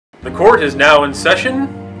The court is now in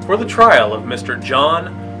session for the trial of Mr.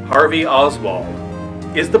 John Harvey Oswald.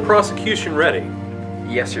 Is the prosecution ready?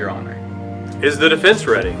 Yes, Your Honor. Is the defense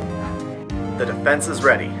ready? The defense is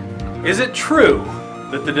ready. Is it true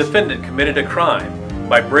that the defendant committed a crime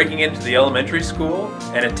by breaking into the elementary school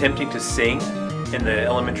and attempting to sing in the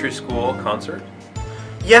elementary school concert?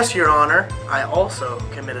 Yes, Your Honor. I also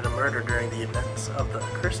committed a murder during the events of the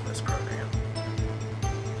Christmas program.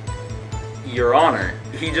 Your Honor,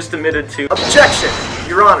 he just admitted to— Objection!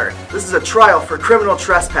 Your Honor, this is a trial for criminal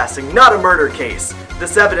trespassing, not a murder case.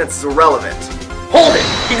 This evidence is irrelevant. Hold it!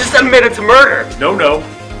 He just admitted to murder! No.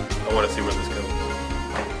 I want to see where this goes.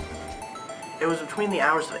 It was between the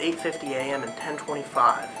hours of 8:50 a.m. and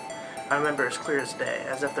 10:25. I remember as clear as day,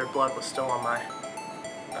 as if their blood was still on my...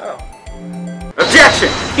 Oh. Objection!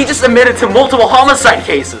 He just admitted to multiple homicide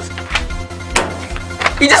cases!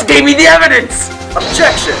 He just gave me the evidence!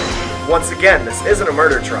 Objection! Once again, this isn't a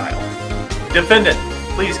murder trial. Defendant,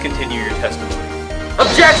 please continue your testimony.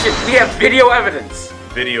 Objection! We have video evidence!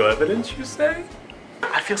 Video evidence, you say?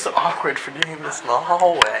 I feel so awkward for doing this in the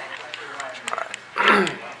hallway.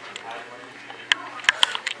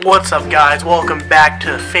 What's up, guys? Welcome back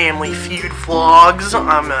to Family Feud Vlogs.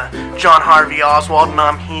 I'm John Harvey Oswald, and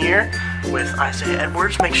I'm here with Isaiah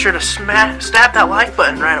Edwards. Make sure to stab that like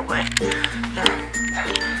button right away.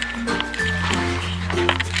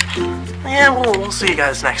 Yeah, we'll see you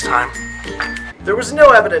guys next time. There was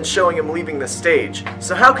no evidence showing him leaving the stage,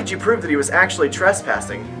 so how could you prove that he was actually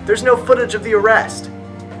trespassing? There's no footage of the arrest.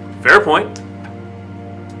 Fair point.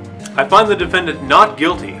 I find the defendant not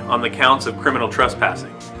guilty on the counts of criminal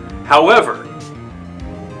trespassing. However,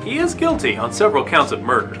 he is guilty on several counts of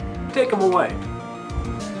murder. Take him away.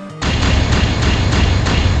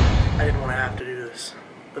 I didn't want to have to do this,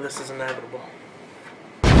 but this is inevitable.